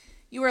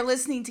You are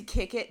listening to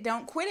Kick It,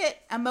 Don't Quit It,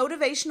 a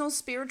motivational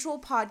spiritual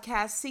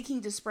podcast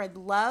seeking to spread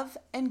love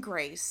and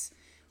grace.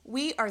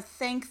 We are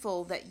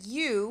thankful that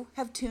you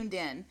have tuned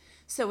in.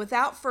 So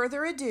without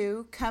further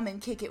ado, come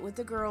and kick it with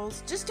the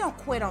girls. Just don't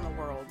quit on the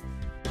world.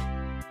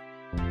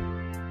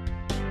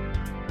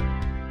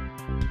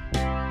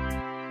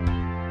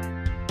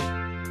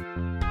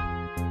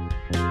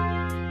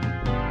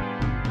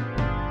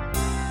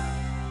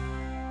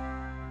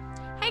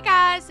 Hey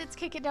guys, it's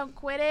Kick It, Don't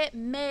Quit It.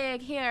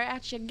 Meg here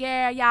at your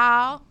girl,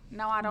 y'all.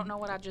 No, I don't know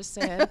what I just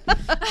said.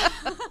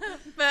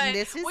 But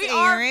this is we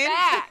Erin. are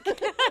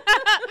back.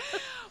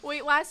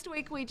 Last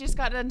week we just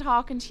got done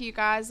talking to you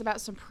guys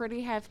about some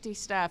pretty hefty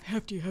stuff.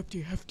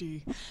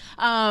 Hefty.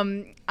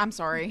 I'm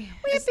sorry.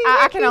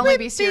 I can only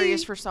be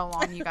serious for so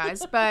long, you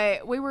guys.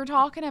 But we were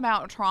talking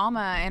about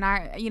trauma, and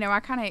I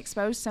kind of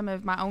exposed some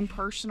of my own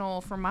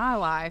personal, from my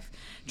life,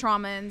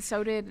 trauma, and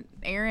so did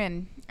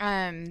Erin.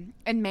 And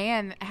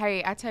man,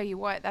 hey, I tell you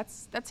what,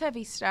 that's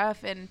heavy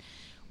stuff. And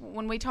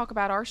when we talk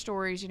about our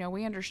stories,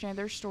 we understand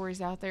there's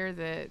stories out there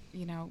that,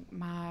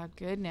 my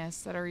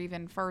goodness, that are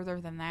even further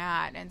than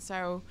that. And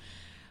so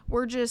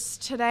we're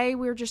just going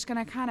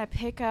to kind of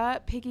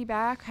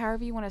piggyback,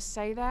 however you want to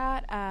say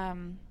that,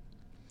 and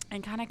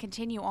kind of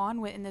continue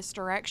on in this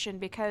direction,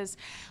 because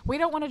we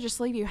don't want to just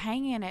leave you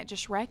hanging at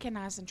just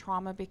recognizing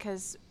trauma,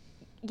 because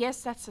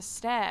yes, that's a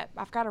step.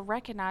 I've got to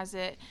recognize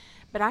it,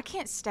 but I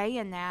can't stay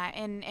in that.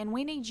 And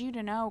we need you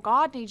to know,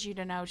 God needs you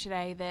to know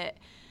today that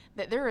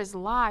there is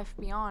life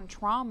beyond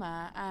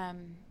trauma.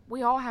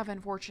 We all have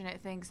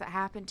unfortunate things that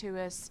happen to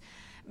us,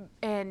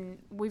 and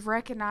we've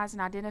recognized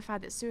and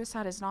identified that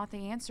suicide is not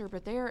the answer,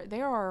 but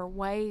there are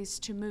ways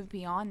to move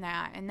beyond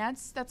that. And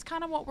that's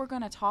kind of what we're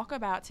going to talk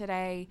about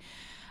today.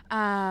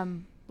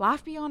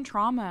 Life beyond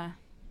trauma.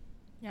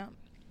 Yeah.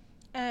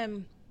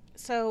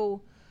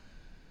 So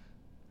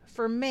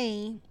for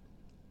me,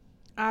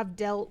 I've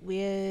dealt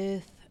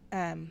with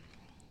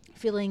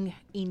feeling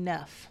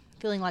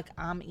like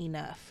I'm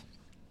enough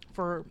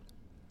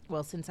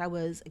since I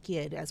was a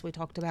kid, as we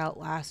talked about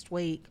last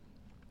week,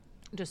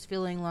 just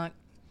feeling like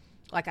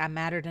I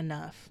mattered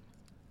enough,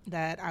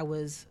 that I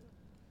was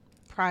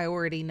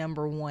priority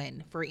number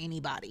one for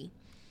anybody.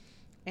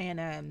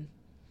 And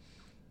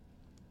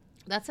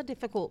that's a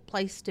difficult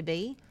place to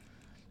be,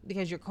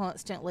 because you're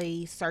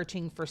constantly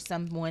searching for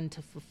someone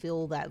to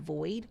fulfill that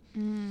void.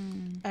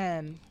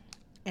 And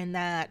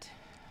that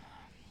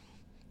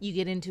you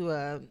get into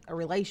a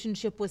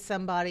relationship with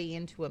somebody,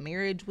 into a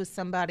marriage with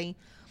somebody,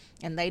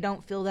 and they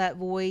don't fill that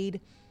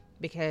void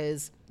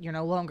because you're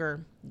no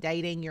longer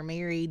dating, you're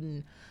married,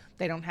 and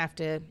they don't have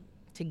to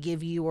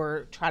give you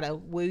or try to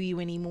woo you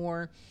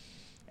anymore.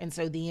 And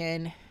so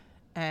then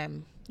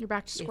You're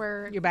back to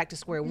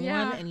square one,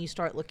 and you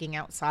start looking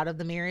outside of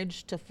the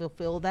marriage to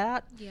fulfill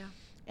that. Yeah.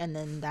 And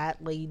then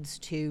that leads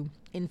to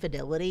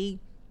infidelity,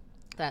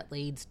 that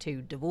leads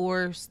to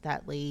divorce,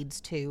 that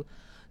leads to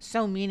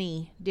so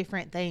many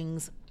different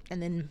things.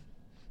 And then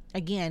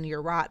again,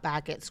 you're right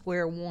back at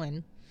square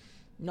one,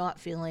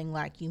 not feeling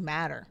like you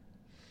matter.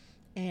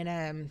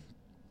 And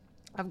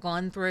I've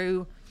gone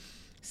through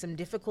some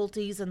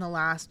difficulties in the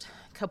last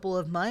couple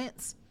of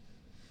months,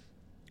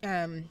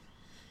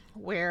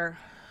 where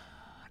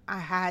I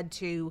had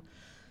to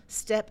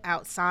step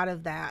outside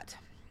of that.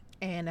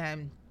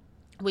 And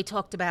we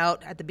talked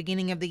about, at the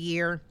beginning of the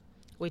year,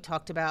 we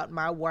talked about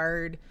my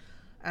word,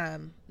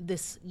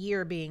 this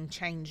year being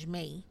change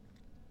me.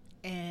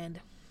 And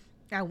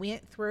I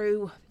went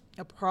through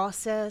a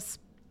process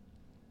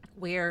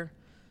where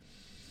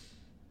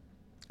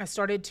I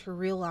started to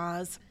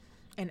realize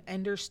and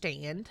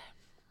understand,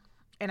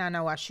 and I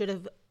know I should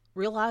have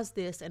realized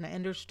this and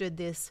understood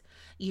this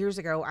years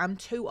ago. I'm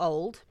too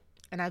old,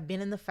 and I've been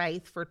in the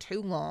faith for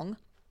too long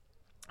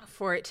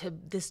for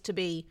this to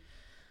be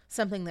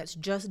something that's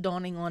just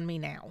dawning on me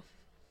now.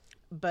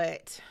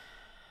 But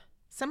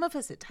some of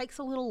us, it takes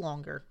a little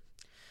longer.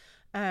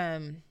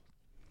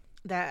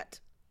 That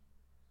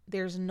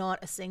there's not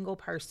a single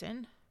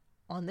person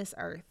on this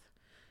earth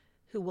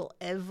who will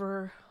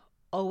ever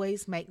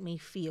always make me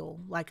feel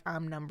like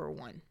I'm number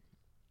one,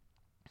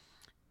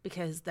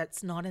 because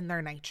that's not in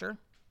their nature.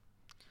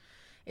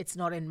 It's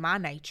not in my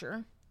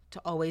nature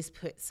to always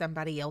put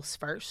somebody else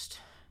first.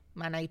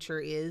 My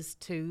nature is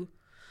to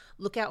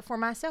look out for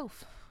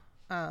myself.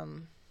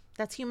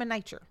 That's human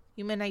nature.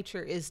 Human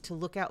nature is to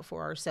look out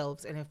for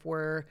ourselves. And if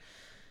we're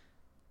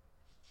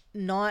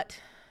not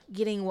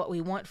getting what we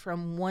want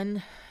from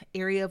one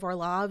area of our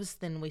lives,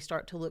 then we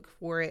start to look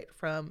for it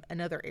from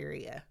another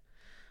area.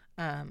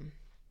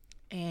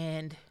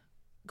 And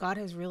God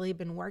has really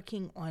been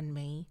working on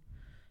me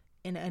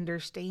in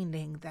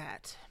understanding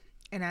that.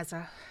 And as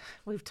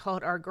we've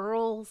taught our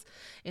girls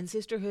in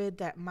sisterhood,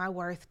 that my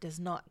worth does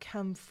not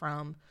come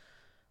from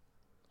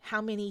how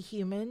many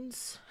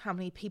humans, how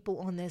many people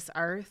on this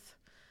earth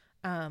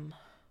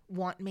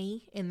want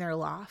me in their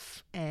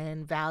life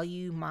and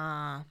value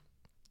my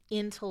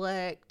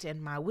intellect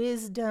and my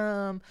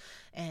wisdom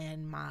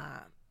and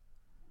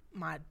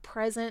my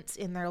presence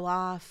in their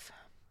life.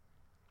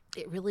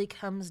 it really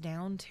comes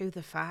down to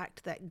the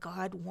fact that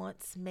God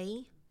wants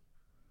me.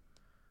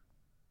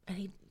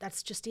 And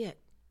that's just it.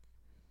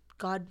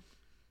 God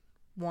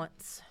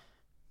wants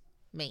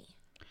me.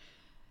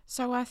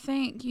 So I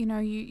think,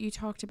 you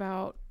talked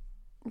about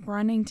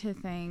running to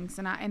things,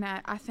 and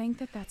I think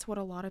that's what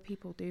a lot of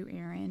people do,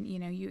 Erin.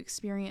 You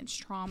experience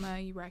trauma,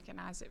 you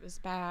recognize it was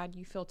bad,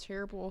 you feel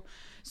terrible.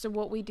 So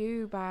what we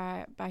do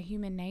by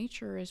human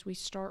nature is we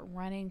start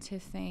running to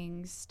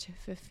things to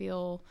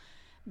fulfill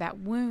that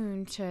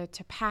wound, to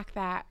pack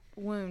that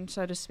wound,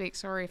 so to speak.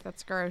 Sorry if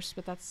that's gross,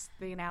 but that's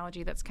the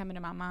analogy that's coming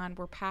to my mind.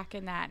 We're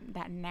packing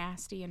that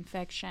nasty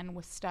infection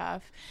with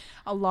stuff.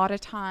 A lot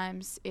of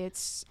times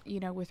it's,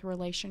 with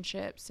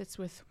relationships, it's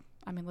with,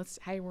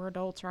 we're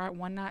adults, right?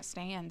 One night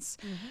stands,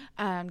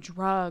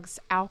 drugs,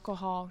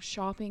 alcohol,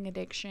 shopping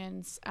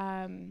addictions.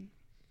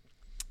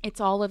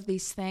 It's all of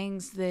these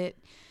things that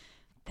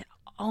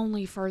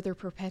only further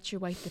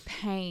perpetuate the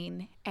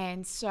pain.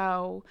 And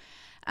so,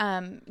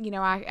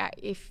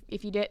 if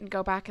you didn't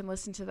go back and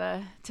listen to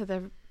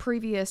the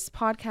previous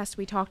podcast,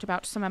 we talked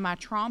about some of my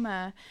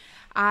trauma.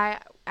 I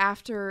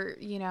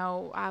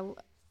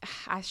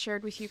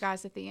shared with you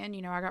guys at the end,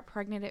 I got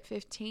pregnant at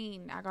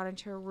 15. I got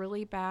into a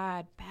really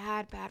bad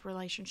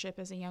relationship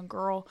as a young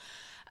girl.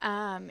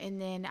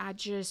 And then I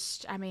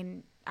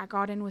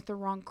got in with the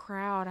wrong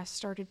crowd. I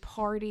started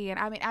partying.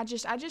 I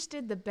just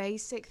did the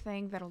basic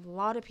thing that a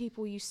lot of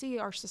people you see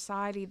our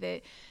society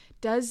that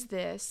does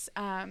this.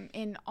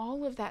 And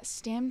all of that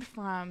stemmed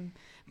from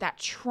that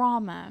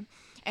trauma.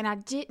 And I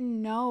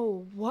didn't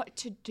know what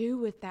to do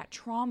with that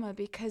trauma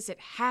because it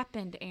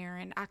happened,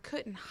 Erin. I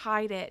couldn't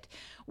hide it.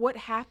 What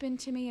happened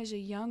to me as a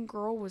young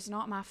girl was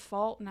not my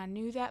fault, and I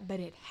knew that,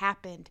 but it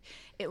happened.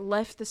 It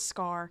left the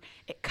scar.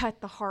 It cut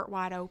the heart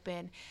wide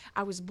open.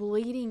 I was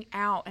bleeding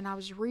out, and I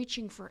was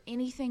reaching for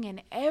anything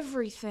and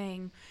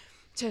everything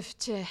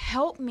to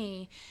help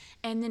me,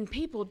 and then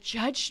people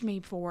judged me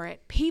for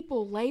it.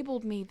 People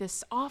labeled me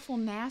this awful,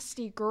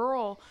 nasty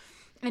girl.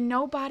 And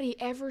nobody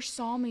ever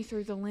saw me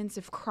through the lens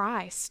of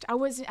Christ. I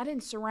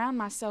didn't surround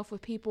myself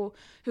with people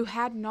who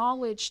had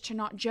knowledge to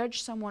not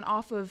judge someone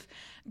off of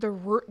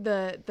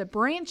the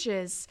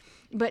branches,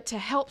 but to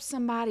help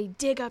somebody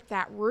dig up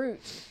that root.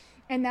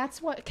 And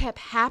that's what kept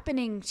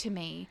happening to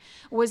me,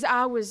 was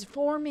I was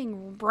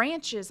forming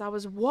branches. I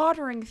was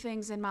watering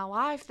things in my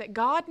life that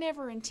God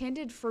never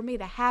intended for me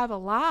to have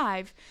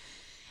alive.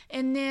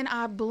 And then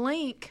I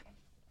blink.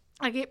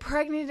 I get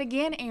pregnant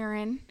again,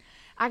 Erin.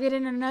 I get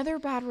in another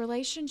bad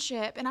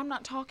relationship, and I'm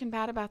not talking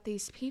bad about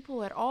these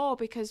people at all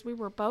because we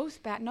were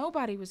both bad.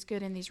 Nobody was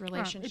good in these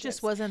relationships. It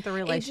just wasn't the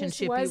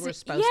relationship you were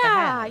supposed to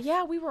have.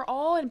 Yeah, we were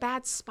all in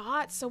bad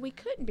spots, so we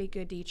couldn't be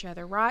good to each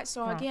other, right?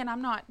 So again,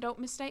 don't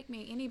mistake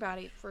me,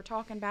 anybody, for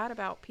talking bad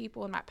about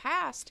people in my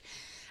past,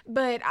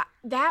 but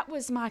that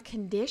was my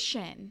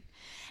condition.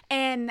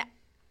 And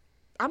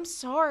I'm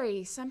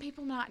sorry, some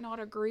people might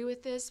not agree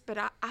with this, but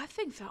I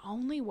think the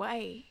only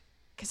way,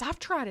 because I've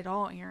tried it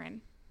all,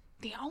 Erin,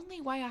 the only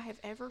way I have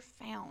ever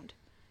found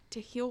to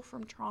heal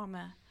from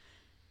trauma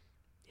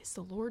is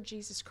the Lord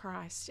Jesus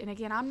Christ. And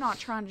again, I'm not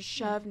trying to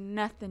shove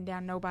nothing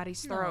down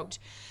nobody's throat.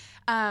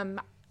 When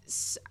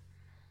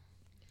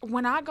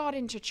I got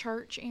into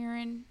church,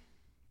 Erin,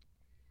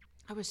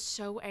 I was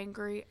so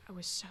angry. I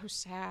was so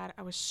sad.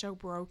 I was so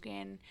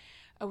broken.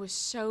 I was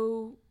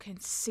so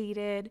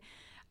conceited.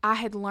 I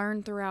had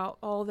learned throughout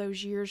all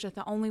those years that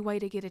the only way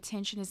to get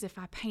attention is if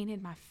I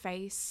painted my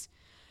face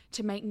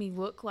to make me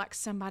look like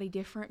somebody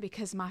different,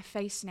 because my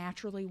face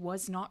naturally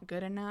was not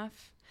good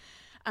enough.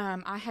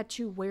 I had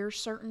to wear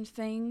certain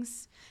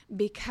things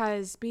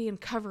because being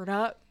covered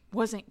up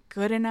wasn't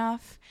good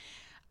enough.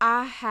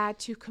 I had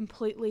to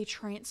completely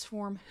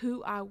transform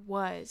who I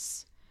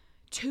was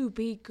to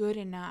be good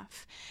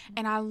enough.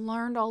 And I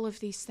learned all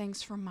of these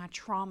things from my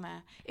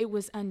trauma. It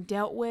was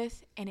undealt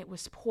with, and it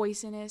was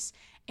poisonous,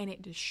 and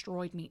it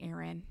destroyed me,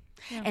 Erin.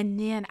 Yeah. And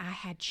then I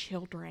had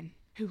children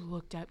who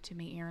looked up to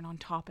me, Erin, on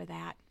top of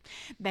that.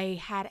 They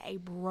had a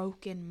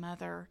broken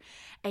mother,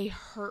 a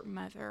hurt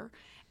mother,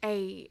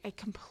 a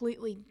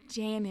completely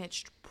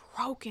damaged,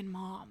 broken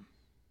mom.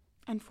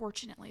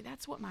 Unfortunately,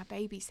 that's what my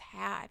babies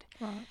had.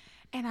 Right.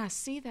 And I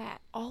see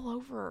that all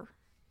over,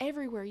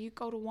 everywhere you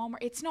go to Walmart.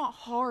 It's not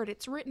hard.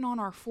 It's written on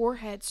our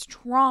foreheads: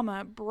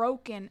 trauma,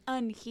 broken,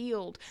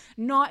 unhealed,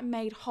 not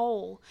made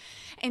whole.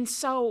 And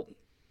so,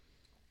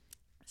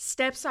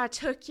 steps I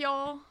took,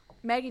 y'all.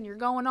 Meagan, you're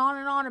going on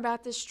and on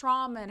about this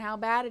trauma and how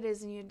bad it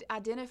is, and you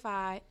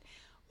identify it.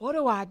 What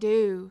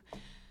do?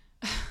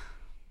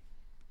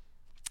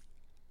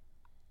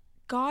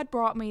 God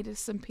brought me to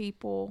some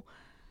people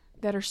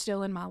that are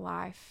still in my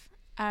life.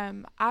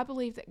 I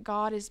believe that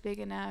God is big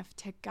enough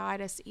to guide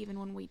us even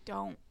when we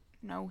don't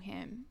know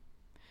Him,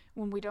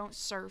 when we don't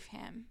serve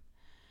Him.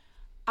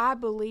 I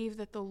believe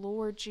that the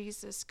Lord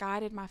Jesus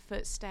guided my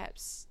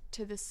footsteps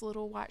to this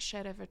little white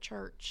shed of a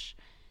church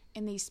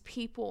and these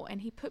people,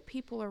 and He put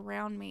people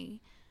around me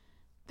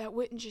that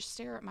wouldn't just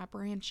stare at my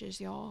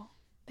branches, y'all.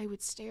 They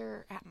would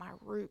stare at my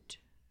root,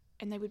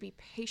 and they would be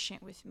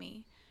patient with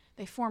me.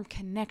 They formed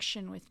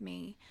connection with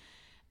me.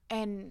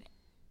 And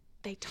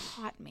they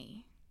taught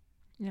me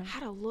Yeah. how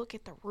to look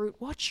at the root.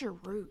 What's your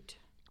root?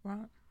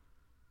 Right.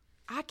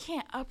 I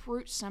can't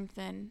uproot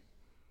something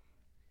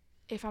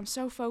if I'm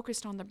so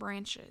focused on the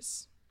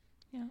branches.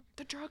 Yeah.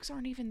 The drugs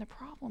aren't even the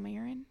problem,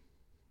 Erin.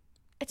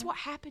 It's what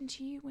happened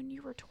to you when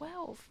you were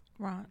 12.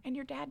 Right. And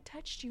your dad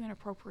touched you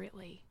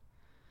inappropriately.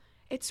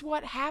 It's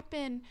what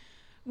happened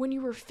when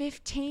you were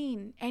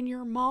 15 and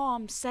your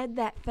mom said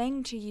that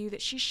thing to you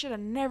that she should have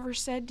never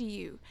said to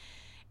you.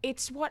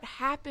 It's what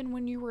happened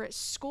when you were at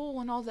school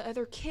and all the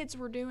other kids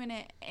were doing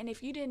it. And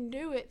if you didn't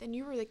do it, then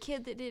you were the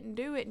kid that didn't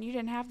do it and you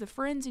didn't have the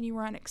friends and you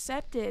were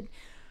unaccepted.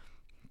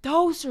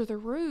 Those are the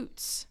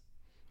roots.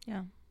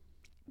 Yeah.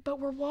 But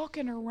we're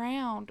walking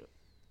around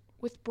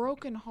with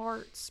broken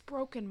hearts,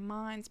 broken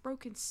minds,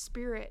 broken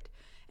spirit,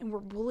 and we're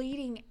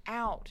bleeding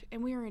out,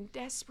 and we are in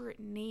desperate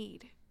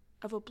need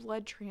of a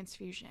blood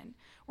transfusion.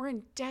 We're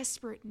in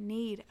desperate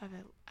need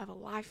of a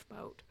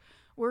lifeboat.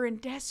 We're in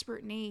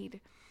desperate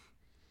need.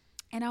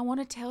 And I want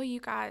to tell you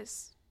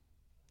guys,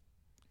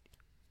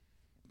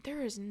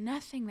 there is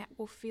nothing that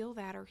will feel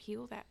that or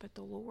heal that but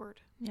the Lord.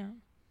 Yeah.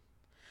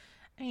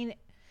 I mean,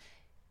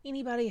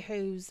 anybody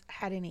who's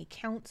had any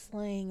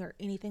counseling or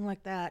anything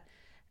like that,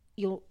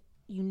 you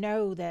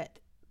know that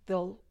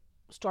they'll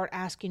start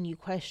asking you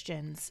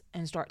questions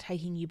and start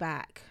taking you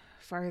back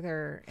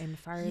further and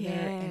further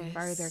and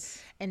further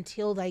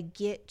until they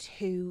get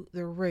to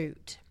the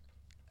root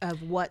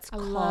of what's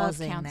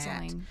causing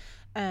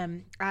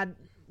that. I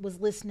was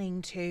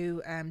listening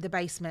to The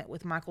Basement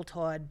with Michael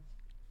Todd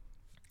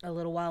a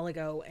little while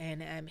ago,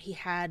 and he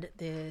had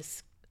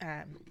this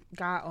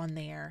guy on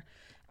there.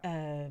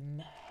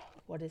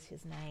 What is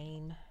his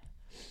name?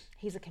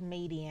 He's a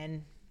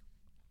comedian.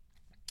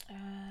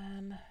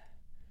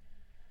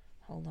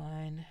 Hold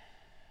on.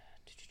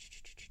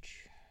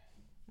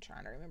 I'm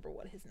trying to remember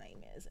what his name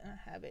is, and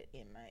I have it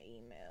in my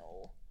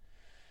email.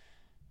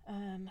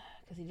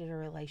 Because he did a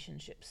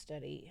relationship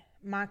study.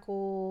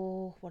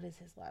 Michael, what is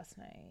his last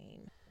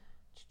name?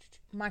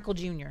 Michael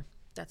Jr.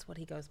 That's what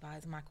he goes by,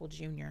 is Michael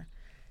Jr.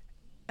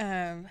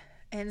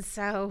 And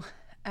so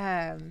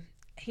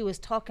he was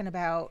talking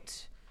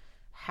about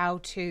how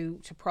to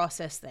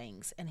process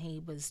things, and he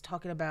was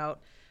talking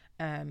about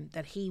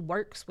that he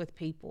works with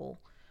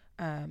people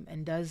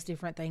and does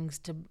different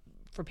things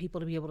for people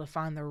to be able to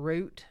find the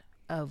root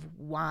of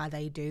why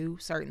they do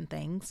certain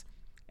things.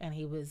 And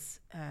he was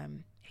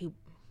he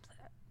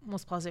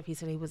almost positive he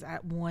said he was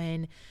at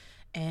one,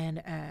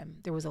 and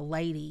there was a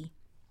lady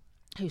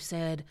who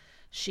said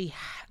she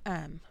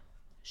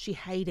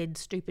hated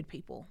stupid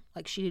people.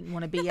 Like, she didn't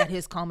want to be at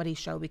his comedy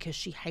show because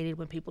she hated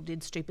when people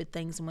did stupid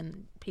things and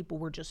when people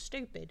were just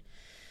stupid.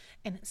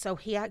 And so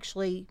he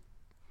actually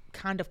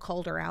kind of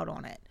called her out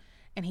on it.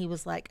 And he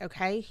was like,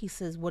 okay. He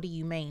says, what do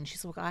you mean? She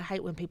said, well, I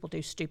hate when people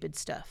do stupid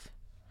stuff.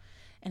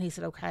 And he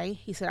said, okay.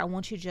 He said, I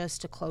want you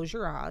just to close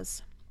your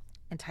eyes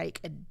and take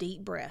a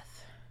deep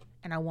breath.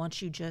 And I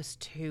want you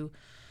just to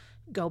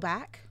go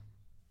back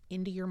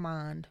into your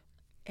mind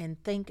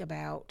and think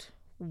about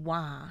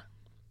why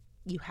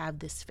you have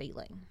this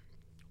feeling,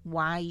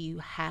 why you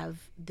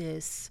have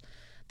this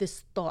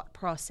thought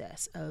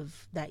process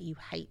of that you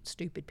hate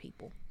stupid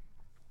people.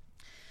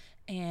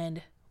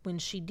 And when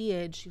she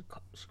did, she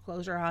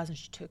closed her eyes and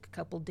she took a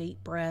couple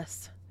deep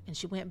breaths, and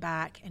she went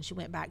back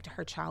to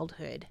her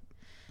childhood.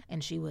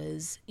 And she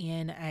was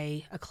in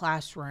a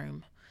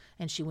classroom,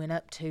 and she went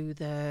up to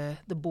the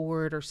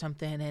board or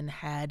something and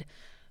had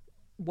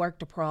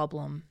worked a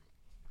problem.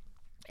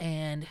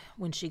 And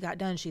when she got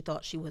done, she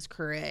thought she was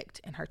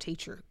correct. And her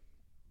teacher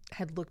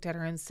had looked at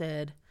her and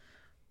said,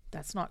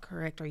 that's not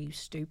correct. Are you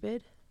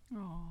stupid?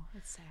 Oh,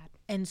 that's sad.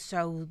 And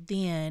so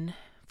then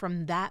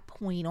from that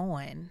point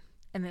on,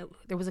 and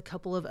there was a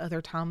couple of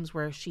other times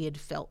where she had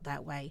felt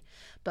that way,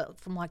 but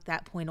from like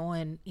that point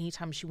on,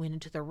 anytime she went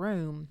into the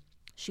room,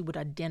 she would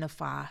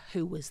identify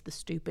who was the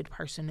stupid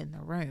person in the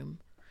room.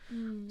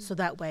 So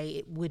that way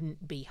it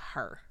wouldn't be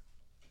her.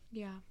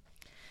 Yeah.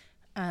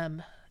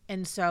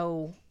 And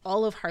so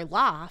all of her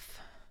life,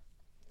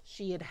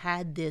 she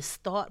had this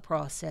thought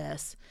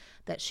process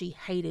that she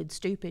hated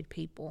stupid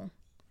people.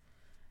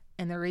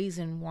 And the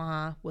reason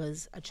why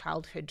was a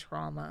childhood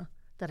trauma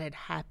that had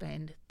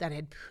happened that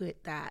had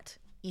put that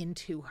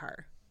into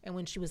her. And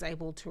when she was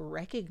able to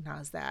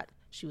recognize that,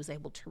 she was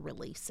able to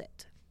release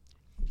it.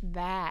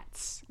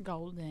 That's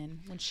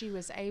golden. When she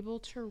was able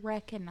to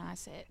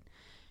recognize it,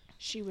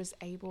 she was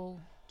able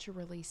to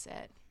release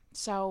it.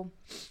 So,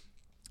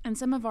 in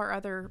some of our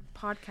other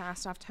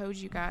podcasts, I've told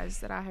you guys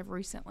that I have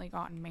recently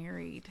gotten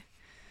married.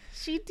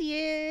 She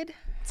did.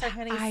 So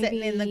honey's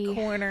sitting in the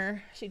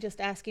corner. She just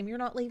asked him, you're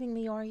not leaving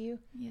me, are you?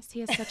 Yes, he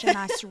has such a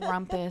nice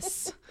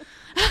rumpus.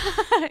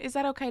 Is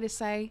that okay to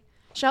say?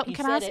 Shelton,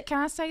 can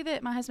I say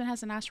that my husband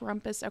has a nice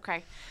rumpus?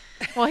 Okay.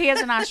 Well, he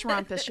has a nice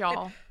rumpus,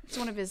 y'all. It's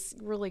one of his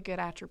really good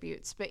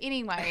attributes. But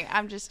anyway,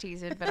 I'm just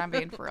teasing, but I'm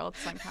being for real at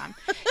the same time.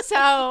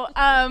 So,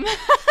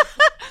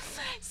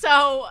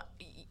 so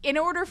in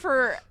order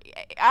for,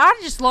 I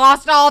just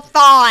lost all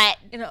thought.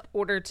 In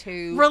order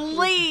to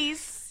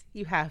release,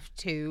 you have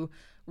to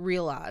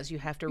realize. You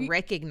have to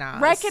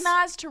recognize.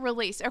 Recognize to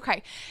release.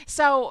 Okay.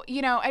 So,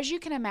 as you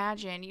can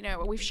imagine,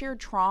 we've shared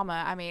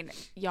trauma. I mean,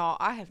 y'all,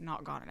 I have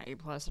not gotten an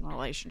A+ in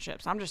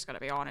relationships. I'm just going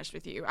to be honest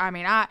with you. I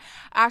mean,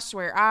 I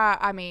swear,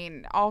 I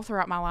mean, all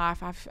throughout my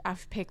life,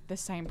 I've picked the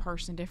same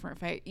person, different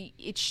face.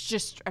 It's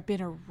just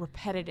been a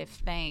repetitive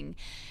thing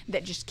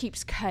that just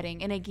keeps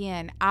cutting. And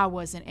again, I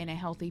wasn't in a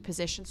healthy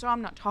position. So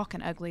I'm not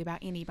talking ugly about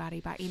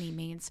anybody by any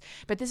means.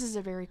 But this is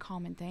a very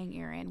common thing,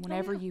 Erin.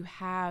 Whenever you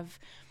have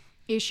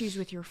issues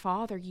with your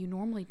father, you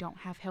normally don't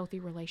have healthy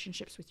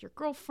relationships with your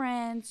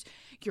girlfriends,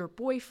 your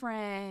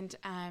boyfriend,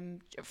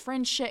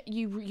 friendship.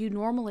 You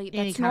normally,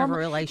 any kind of a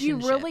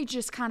relationship. You really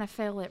just kind of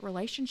fail at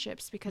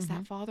relationships because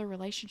that father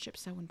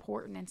relationship's so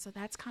important. And so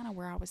that's kind of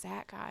where I was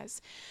at,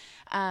 guys.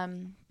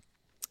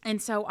 And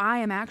so I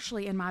am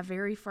actually in my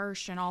very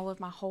first, in all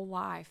of my whole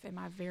life, in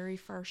my very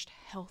first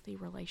healthy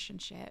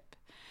relationship.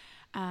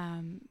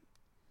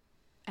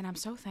 And I'm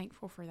so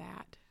thankful for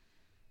that.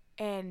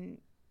 And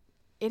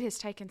it has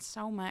taken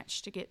so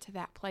much to get to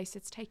that place.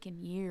 It's taken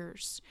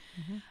years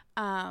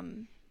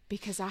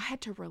because I had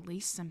to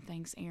release some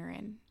things,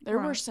 Erin. There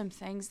were some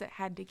things that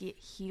had to get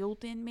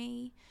healed in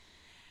me.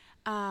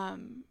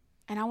 And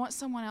I want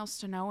someone else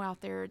to know out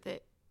there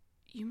that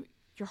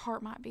your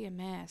heart might be a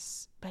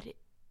mess,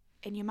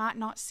 and you might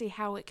not see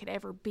how it could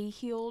ever be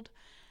healed.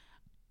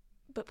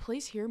 But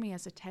please hear me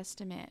as a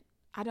testament.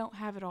 I don't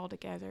have it all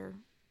together.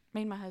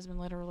 Me and my husband,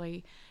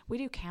 literally, we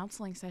do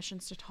counseling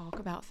sessions to talk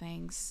about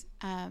things.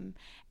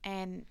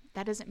 And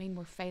that doesn't mean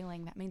we're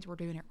failing. That means we're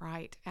doing it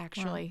right,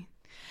 actually.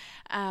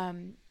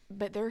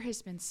 But there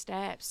has been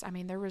steps. I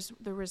mean, there was,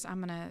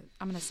 I'm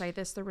going to say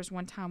this. There was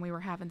one time we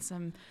were having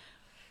some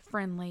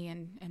friendly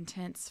and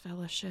intense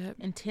fellowship.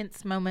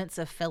 Intense moments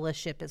of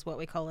fellowship is what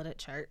we call it at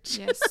church.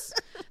 Yes.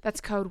 That's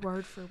code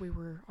word for we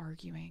were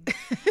arguing.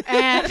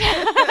 And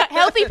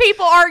healthy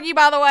people argue,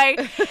 by the way.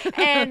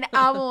 And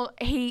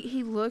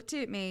he looked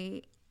at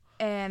me,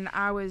 and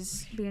I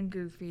was being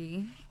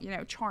goofy,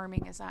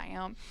 charming as I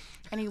am.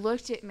 And he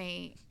looked at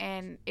me,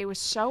 and it was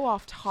so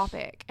off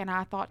topic. And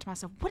I thought to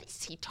myself, what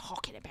is he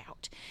talking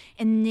about?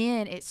 And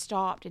then it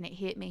stopped and it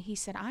hit me. He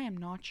said, I am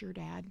not your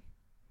dad.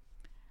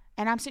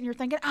 And I'm sitting here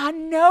thinking, I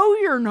know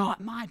you're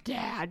not my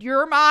dad.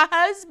 You're my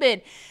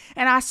husband.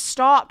 And I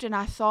stopped and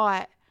I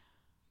thought,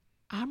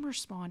 I'm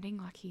responding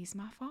like he's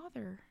my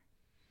father.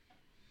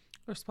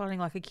 Responding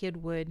like a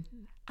kid would.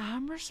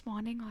 I'm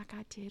responding like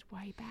I did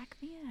way back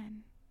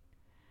then.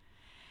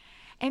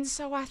 And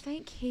so I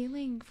think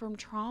healing from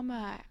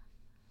trauma,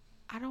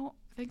 I don't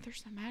think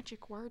there's a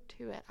magic word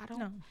to it.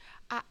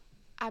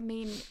 I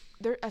mean,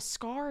 a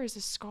scar is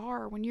a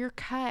scar. When you're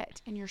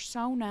cut and you're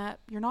sewn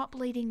up, you're not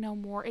bleeding no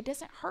more. It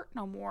doesn't hurt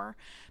no more,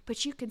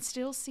 but you can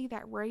still see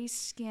that raised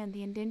skin,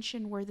 the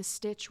indention where the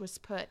stitch was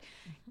put.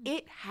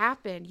 It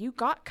happened. You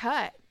got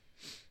cut.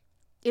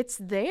 It's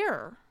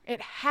there.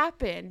 It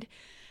happened,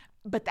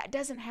 but that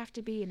doesn't have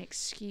to be an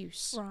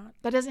excuse. Right.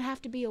 That doesn't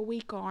have to be a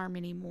weak arm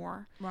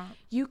anymore. Right.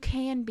 You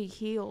can be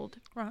healed.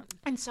 Right.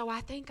 And so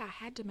I think I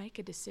had to make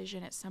a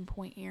decision at some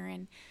point,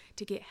 Erin,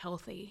 to get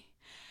healthy.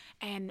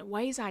 And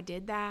ways I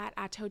did that,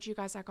 I told you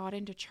guys I got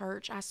into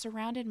church. I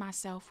surrounded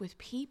myself with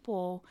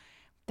people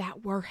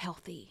that were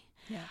healthy.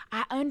 Yeah.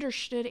 I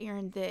understood,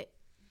 Erin, that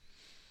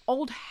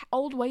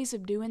old ways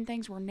of doing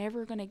things were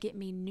never going to get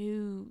me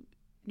new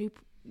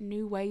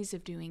ways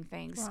of doing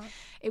things. Right.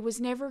 It was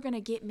never going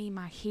to get me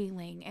my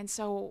healing. And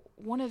so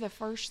one of the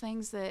first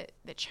things that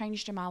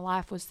changed in my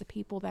life was the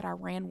people that I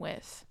ran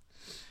with.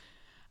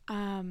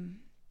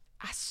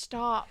 I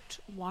stopped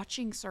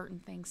watching certain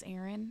things,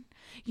 Erin.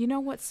 You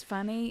know what's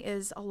funny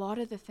is a lot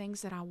of the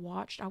things that I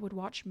would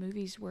watch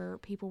movies where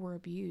people were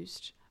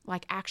abused,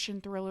 like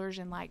action thrillers,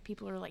 and like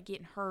people are like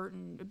getting hurt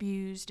and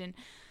abused. And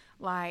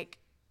like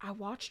I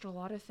watched a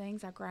lot of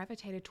things. I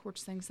gravitated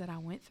towards things that I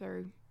went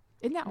through.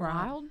 Isn't that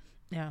wild?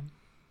 Yeah.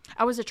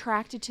 I was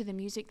attracted to the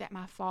music that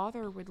my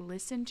father would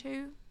listen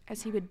to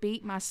as he would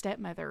beat my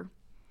stepmother.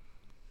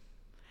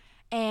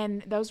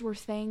 And those were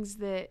things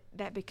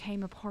that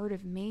became a part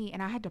of me,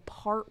 and I had to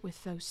part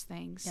with those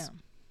things. Yeah.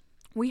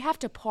 We have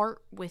to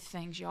part with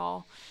things,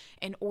 y'all,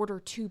 in order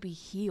to be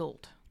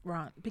healed.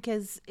 Right.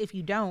 Because if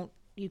you don't,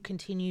 you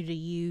continue to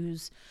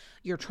use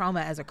your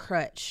trauma as a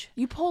crutch.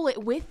 You pull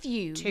it with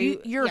you.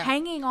 You're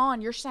hanging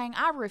on. You're saying,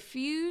 I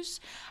refuse.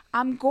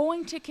 I'm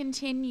going to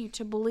continue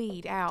to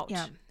bleed out.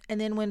 Yeah. And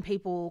then when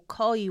people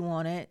call you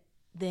on it,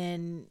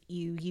 then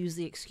you use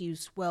the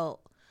excuse,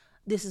 well,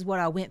 this is what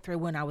I went through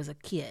when I was a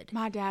kid.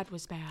 My dad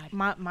was bad.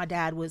 My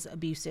dad was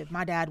abusive.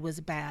 My dad was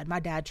bad.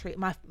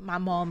 My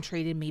mom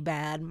treated me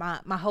bad.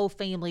 My whole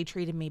family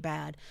treated me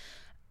bad.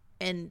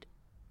 And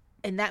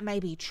that may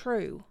be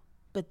true,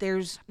 but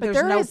there's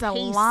no peace. A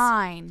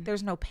line.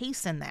 There's no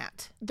peace in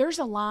that. There's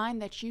a line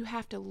that you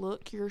have to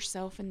look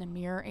yourself in the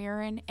mirror,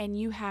 Erin, and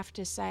you have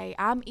to say,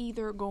 I'm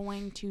either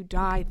going to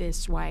die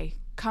this way.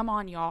 Come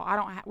on,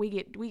 y'all. We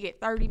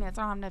get 30 minutes.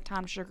 I don't have enough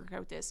time to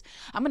sugarcoat this.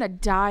 I'm going to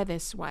die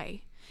this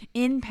way.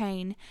 In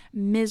pain,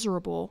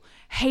 miserable,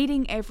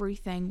 hating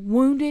everything,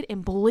 wounded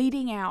and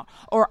bleeding out,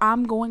 or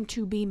I'm going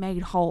to be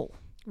made whole.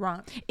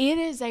 Right. It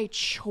is a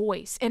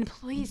choice. And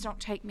please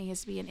don't take me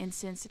as being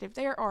insensitive.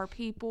 There are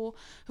people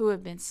who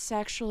have been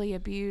sexually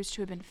abused,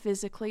 who have been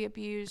physically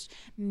abused,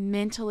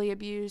 mentally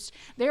abused.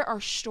 There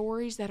are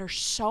stories that are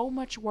so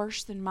much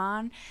worse than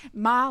mine.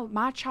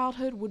 My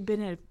childhood would have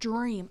been a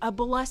dream, a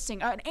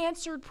blessing, an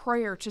answered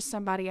prayer to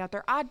somebody out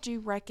there. I do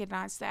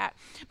recognize that.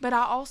 But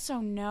I also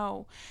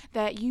know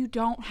that you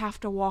don't have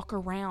to walk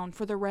around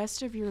for the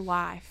rest of your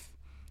life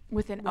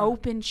with an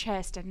open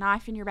chest, a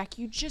knife in your back.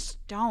 You just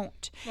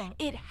don't. Right.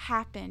 It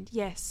happened,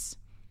 yes.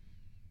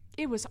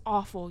 It was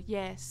awful,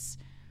 yes.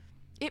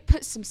 It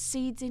put some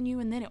seeds in you,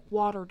 and then it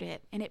watered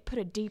it, and it put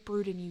a deep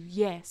root in you,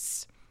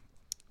 yes.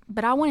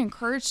 But I want to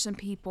encourage some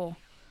people,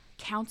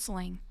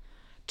 counseling,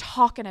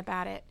 talking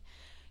about it,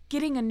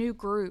 getting a new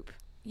group.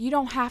 You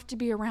don't have to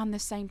be around the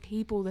same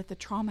people that the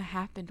trauma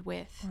happened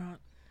with. Right.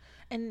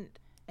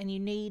 And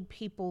you need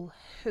people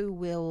who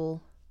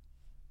will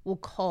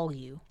call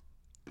you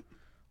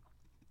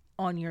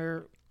on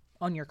your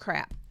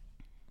crap.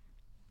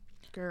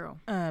 Girl.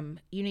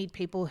 You need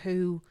people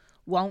who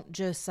won't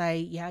just say,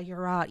 yeah,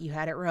 you're right, you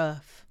had it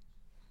rough.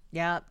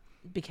 Yeah,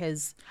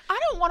 because I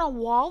don't want to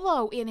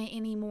wallow in it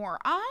anymore.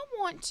 I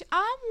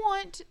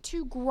want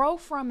to grow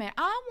from it.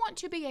 I want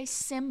to be a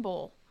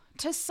symbol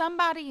to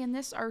somebody in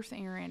this earth,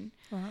 Erin,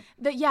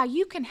 that, yeah,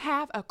 you can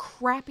have a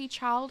crappy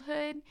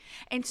childhood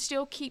and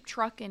still keep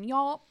trucking.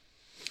 Y'all,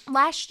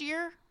 last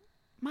year,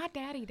 my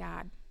daddy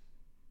died.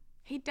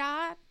 He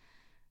died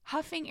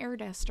huffing air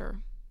duster,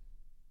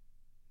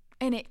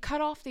 and it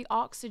cut off the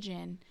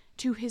oxygen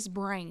to his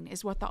brain,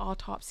 is what the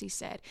autopsy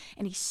said,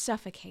 and he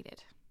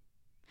suffocated,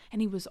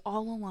 and he was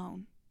all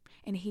alone,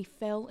 and he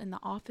fell in the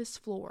office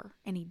floor,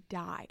 and he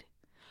died.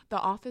 The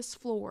office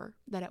floor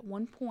that at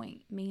one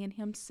point me and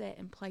him sat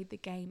and played the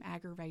game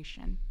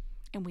Aggravation,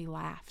 and we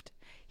laughed.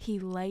 He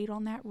laid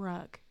on that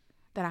rug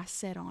that I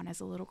sat on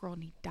as a little girl,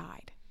 and he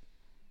died.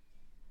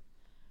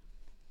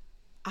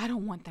 I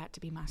don't want that to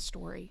be my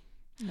story.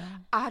 No.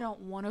 I don't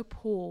want to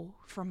pull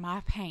from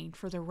my pain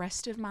for the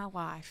rest of my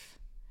life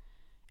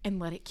and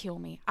let it kill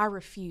me. I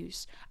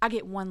refuse. I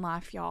get one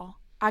life, y'all.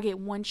 I get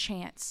one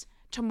chance.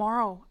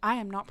 Tomorrow, I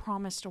am not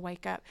promised to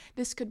wake up.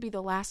 This could be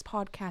the last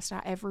podcast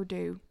I ever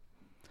do.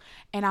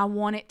 And I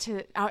want it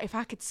to, if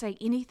I could say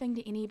anything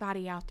to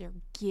anybody out there,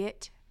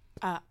 get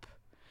up.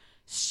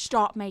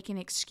 Stop making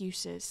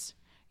excuses.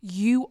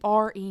 You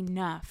are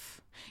enough.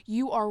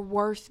 You are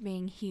worth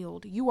being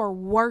healed. You are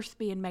worth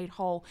being made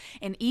whole.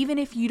 And even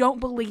if you don't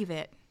believe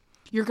it,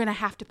 you're going to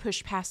have to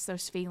push past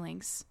those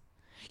feelings.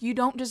 You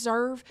don't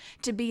deserve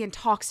to be in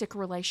toxic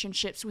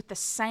relationships with the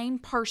same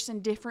person,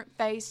 different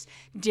face,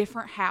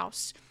 different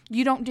house.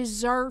 You don't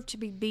deserve to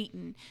be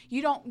beaten.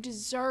 You don't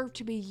deserve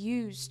to be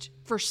used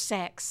for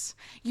sex.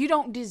 You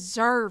don't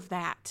deserve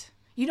that.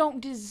 You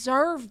don't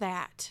deserve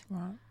that.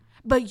 Right.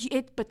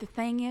 But the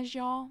thing is,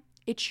 y'all,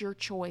 it's your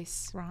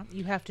choice. Right.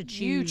 You have to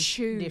choose. You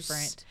choose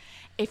different.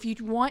 If you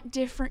want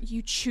different,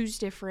 you choose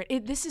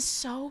different. This is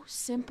so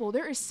simple.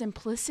 There is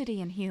simplicity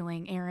in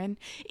healing, Erin.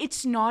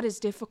 It's not as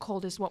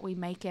difficult as what we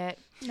make it.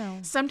 No.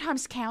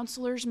 Sometimes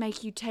counselors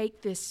make you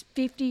take this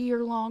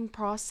 50-year-long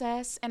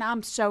process, and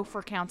I'm so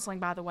for counseling,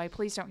 by the way.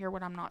 Please don't hear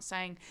what I'm not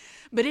saying.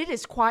 But it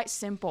is quite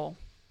simple.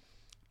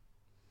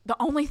 The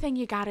only thing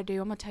you got to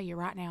do, I'm going to tell you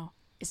right now,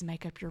 is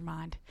make up your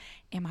mind.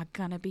 Am I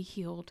going to be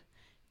healed?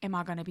 Am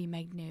I going to be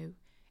made new?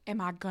 Am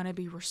I going to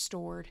be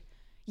restored?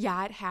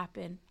 Yeah, it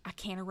happened. I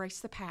can't erase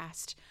the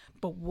past.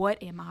 But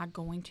what am I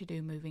going to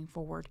do moving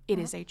forward? It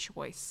is a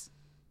choice.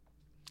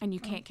 And you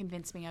can't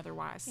convince me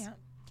otherwise. Yeah.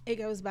 It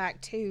goes back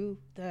to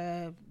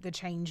the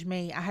change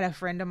me. I had a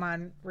friend of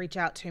mine reach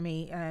out to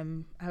me. I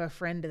have a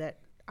friend that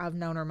I've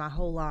known her my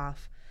whole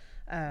life.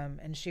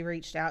 And she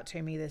reached out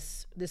to me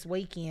this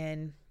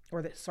weekend,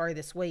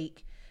 this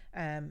week.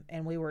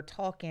 And we were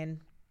talking,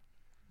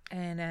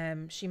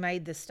 and she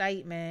made the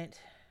statement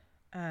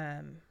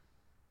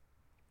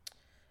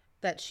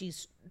that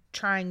she's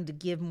trying to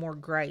give more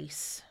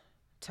grace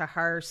to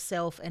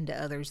herself and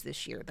to others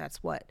this year.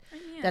 That's what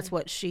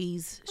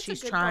she's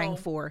trying goal.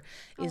 For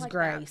is like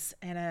grace.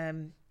 That.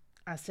 And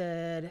I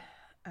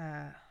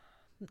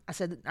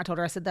told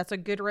her, that's a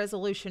good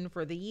resolution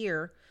for the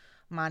year.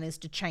 Mine is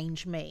to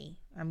change me.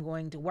 I'm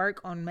going to work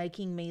on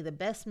making me the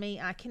best me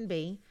I can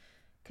be,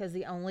 because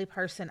the only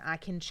person I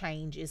can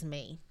change is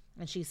me.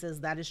 And she says,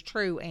 that is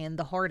true and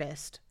the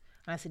hardest.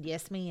 And I said,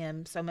 yes,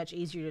 ma'am. So much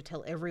easier to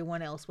tell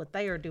everyone else what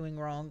they are doing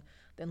wrong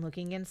than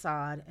looking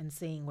inside and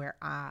seeing where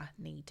I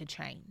need to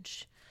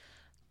change.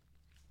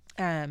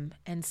 And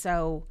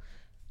so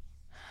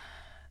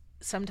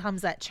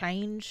sometimes that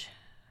change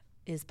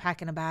is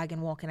packing a bag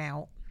and walking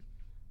out.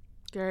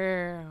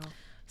 Girl.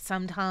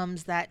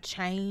 Sometimes that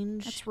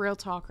change. That's real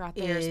talk right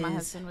there, as my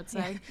husband would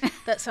say.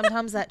 That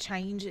sometimes that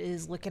change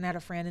is looking at a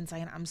friend and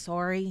saying, I'm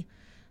sorry,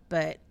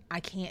 but I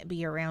can't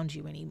be around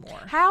you anymore.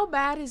 How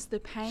bad is the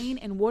pain,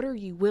 and what are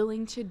you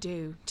willing to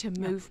do to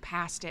move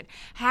past it?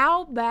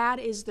 How bad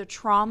is the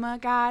trauma,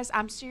 guys?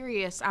 I'm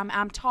serious.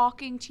 I'm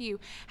talking to you.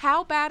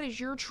 How bad is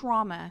your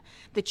trauma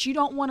that you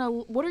don't want to,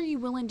 what are you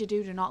willing to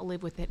do to not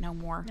live with it no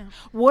more? No.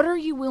 What are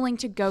you willing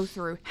to go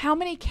through? How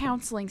many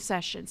counseling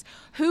sessions?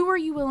 Who are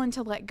you willing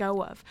to let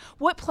go of?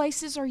 What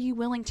places are you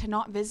willing to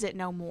not visit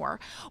no more?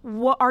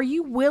 What are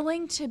you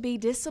willing to be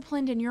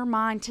disciplined in your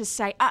mind to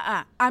say,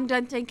 I'm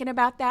done thinking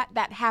about that.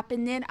 That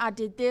happened then. I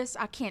did this.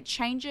 I can't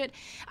change it.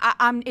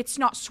 It's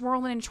not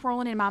swirling and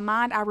twirling in my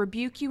mind. I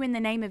rebuke you in the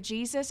name of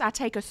Jesus. I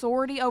take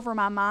authority over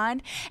my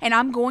mind, and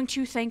I'm going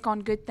to think on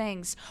good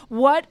things.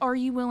 What are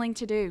you willing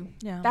to do?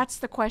 Yeah. That's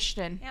the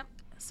question. Yep.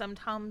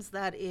 Sometimes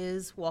that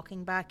is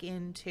walking back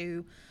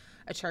into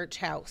a church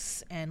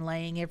house and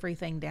laying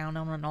everything down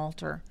on an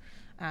altar.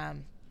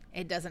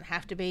 It doesn't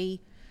have to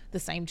be the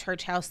same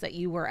church house that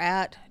you were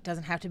at. It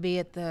doesn't have to be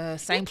at the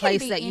same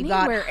place that you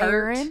got hurt.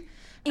 Erin.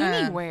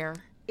 Anywhere.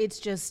 It's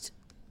just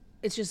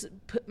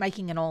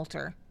making an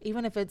altar.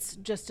 Even if it's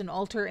just an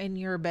altar in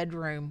your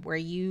bedroom where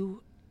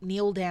you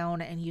kneel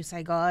down and you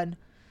say, God,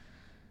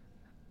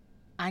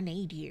 I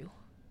need you,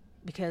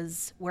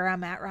 because where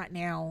I'm at right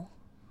now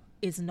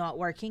is not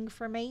working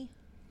for me.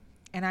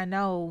 And I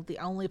know the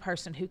only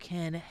person who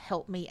can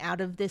help me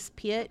out of this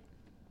pit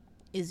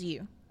is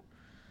you.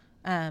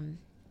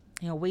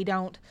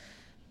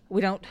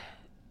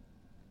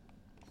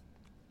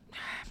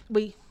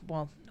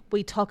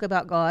 We talk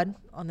about God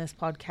on this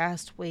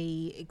podcast.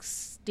 We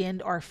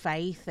extend our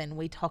faith and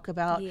we talk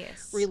about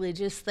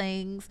religious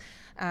things.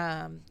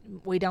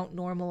 We don't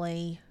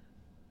normally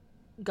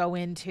go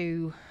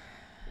into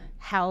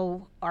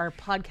how our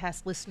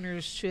podcast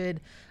listeners should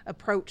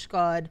approach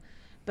God.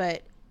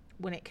 But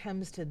when it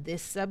comes to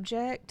this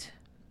subject,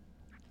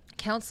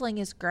 counseling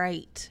is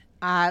great.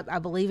 I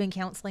believe in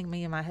counseling.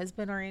 Me and my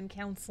husband are in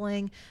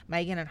counseling.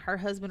 Meagan and her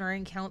husband are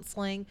in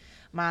counseling.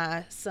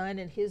 My son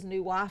and his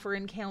new wife are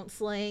in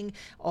counseling.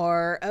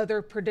 Our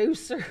other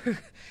producer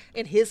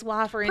and his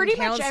wife are in counseling.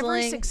 Pretty much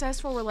every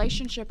successful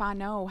relationship I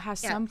know has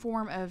some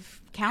form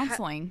of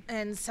counseling.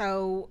 And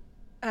so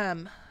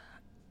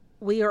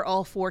we are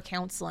all for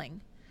counseling.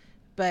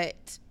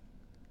 But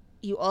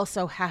you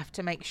also have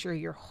to make sure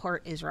your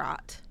heart is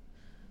right.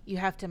 You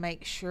have to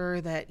make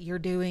sure that you're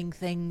doing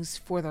things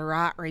for the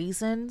right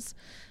reasons,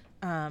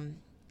 and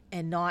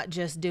not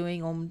just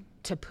doing them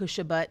to push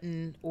a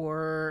button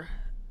or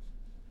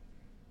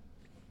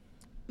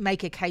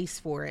make a case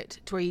for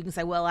it to where you can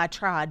say, well, I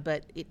tried,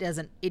 but it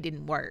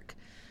didn't work.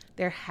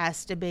 There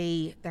has to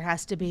be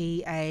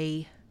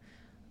a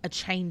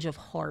change of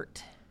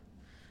heart.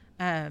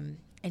 And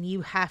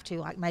you have to,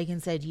 like Meagan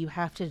said, you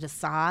have to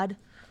decide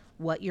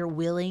what you're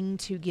willing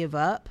to give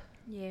up.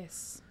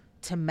 Yes.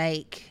 To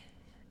make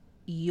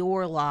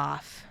your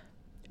life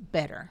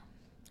better.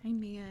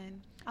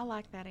 Amen. I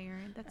like that,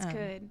 Erin. That's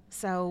good.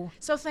 So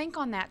think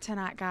on that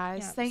tonight,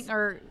 guys. Yes.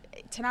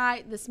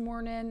 Tonight, this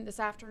morning, this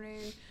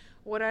afternoon,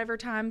 whatever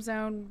time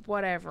zone,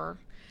 whatever.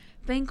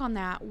 Think on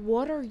that.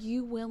 What are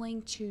you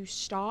willing to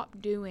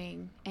stop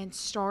doing and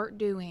start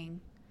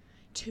doing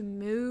to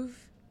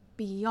move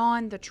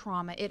beyond the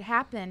trauma? It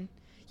happened.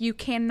 You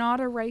cannot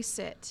erase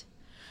it,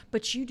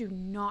 but you do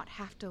not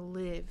have to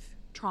live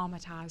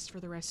traumatized for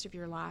the rest of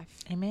your life.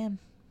 Amen.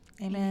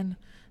 Amen.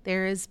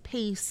 There is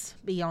peace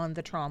beyond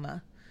the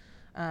trauma.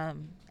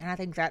 And I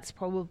think that's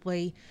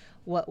probably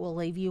what we'll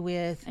leave you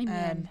with.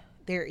 Amen.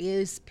 There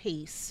is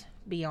peace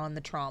beyond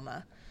the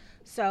trauma.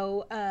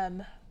 So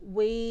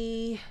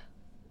we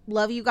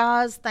love you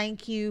guys.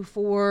 Thank you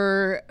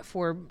for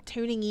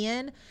tuning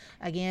in.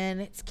 Again,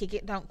 it's Kick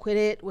It, Don't Quit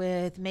It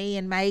with me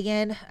and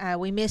Meagan.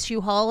 We miss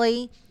you,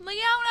 Holly.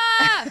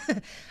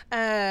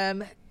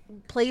 Leona!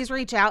 Please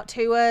reach out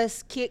to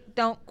us,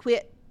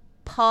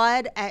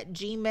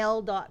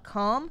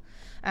 kickdontquitpod@gmail.com.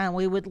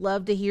 We would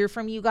love to hear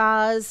from you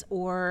guys,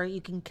 or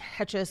you can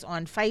catch us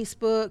on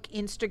Facebook,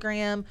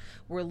 Instagram.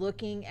 We're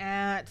looking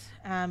at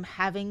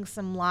having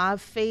some live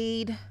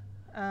feed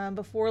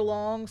before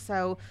long.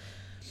 So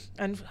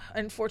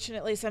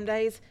unfortunately, some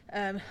days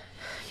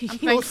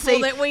you'll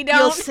see that we don't.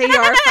 You'll see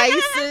our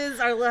faces,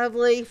 our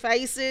lovely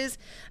faces.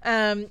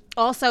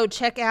 Also,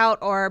 check out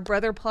our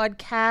brother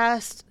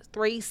podcast,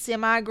 3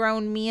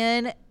 Semi-Grown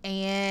Men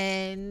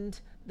and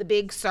The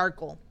Big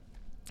Circle.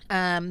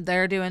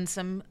 They're doing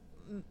some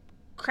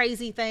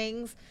crazy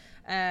things.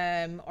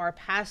 Our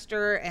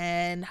pastor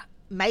and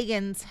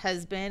Meagan's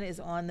husband is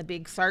on The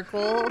Big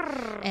Circle,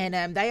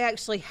 and they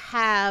actually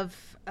have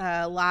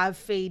a live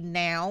feed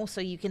now, so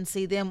you can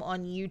see them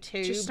on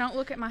YouTube. Just don't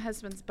look at my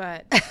husband's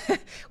butt.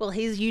 Well,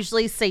 he's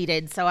usually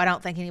seated, so I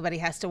don't think anybody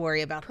has to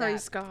worry about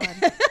Praise that.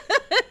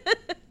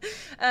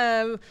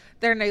 God.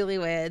 They're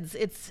newlyweds.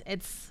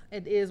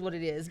 It is what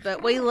it is.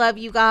 But we love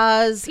you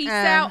guys. Peace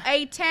out,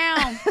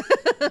 A-Town.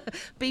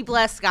 Be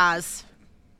blessed, guys.